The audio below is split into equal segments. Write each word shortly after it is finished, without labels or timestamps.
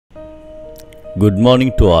Good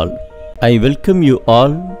morning to all. I welcome you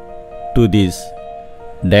all to this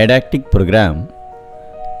didactic program,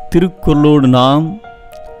 Thirukkuralodu Naam,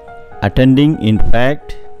 attending in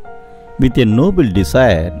fact with a noble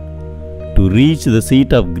desire to reach the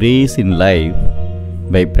seat of grace in life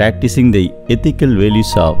by practicing the ethical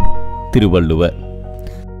values of Thiruvalluvara.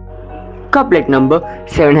 Couplet number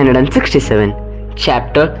 767,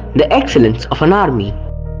 chapter The Excellence of an Army.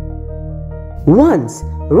 Once,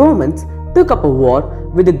 Romans took up a war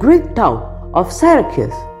with the Greek town of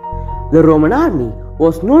Syracuse. The Roman army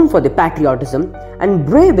was known for their patriotism and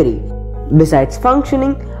bravery, besides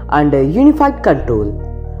functioning under unified control.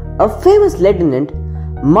 A famous lieutenant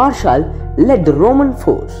marshal led the Roman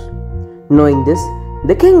force. Knowing this,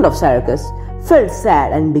 the king of Syracuse felt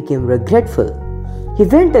sad and became regretful. He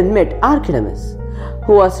went and met Archidamus,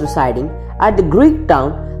 who was residing at the Greek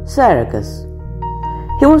town Syracuse.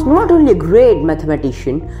 He was not only a great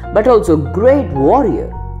mathematician but also a great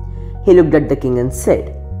warrior. He looked at the king and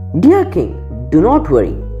said, "Dear king, do not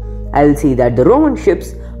worry. I will see that the Roman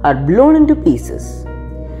ships are blown into pieces."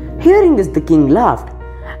 Hearing this, the king laughed,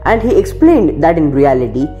 and he explained that in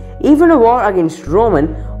reality, even a war against Roman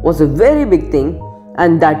was a very big thing,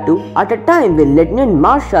 and that too at a time when Lieutenant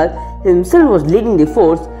Marshal himself was leading the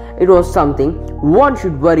force. It was something one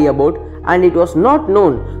should worry about, and it was not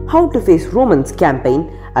known how to face Romans' campaign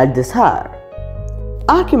at this hour.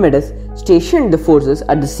 Archimedes stationed the forces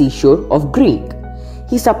at the seashore of Greece.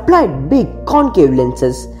 He supplied big concave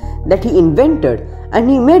lenses that he invented, and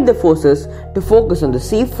he made the forces to focus on the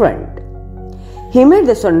sea front. He made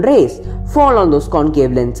the sun rays fall on those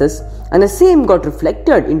concave lenses, and the same got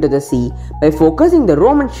reflected into the sea by focusing the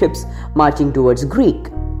Roman ships marching towards Greece.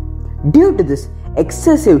 Due to this,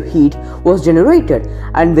 excessive heat was generated,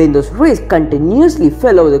 and when those rays continuously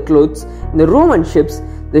fell over the clothes in the Roman ships,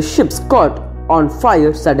 the ships caught on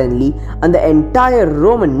fire suddenly, and the entire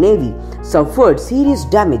Roman navy suffered serious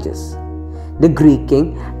damages. The Greek king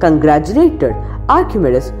congratulated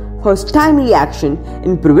Archimedes for his timely action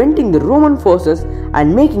in preventing the Roman forces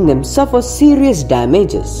and making them suffer serious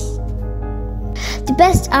damages. The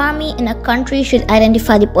best army in a country should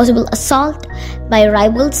identify the possible assault by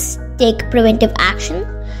rivals, take preventive action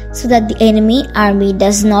so that the enemy army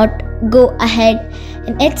does not go ahead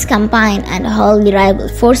in its campaign and hold the rival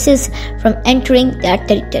forces from entering their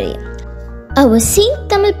territory. Our Saint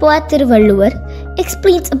Tamil poet Thiruvalluvara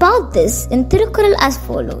explains about this in Thirukkural as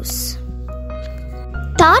follows.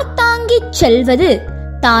 தார்த்தாங்கிச் செல்வது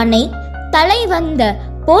தானே தலைவந்த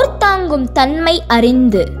போர்த்தாங்கும் தன்மை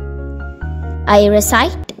அறிந்து. I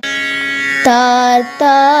recite.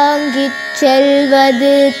 தார்த்தாங்கிச்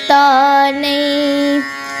செல்வது தானே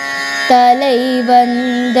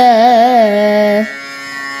தலைவந்த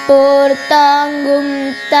போர்த்தாங்கும்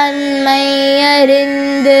தன்மை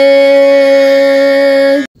அறிந்து.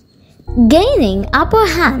 Gaining upper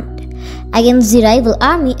hand against the rival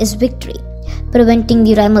army is victory. Preventing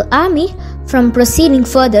the rival army from proceeding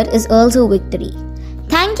further is also victory.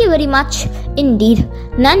 Thank you very much indeed.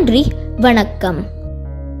 Nandri, Vanakkam.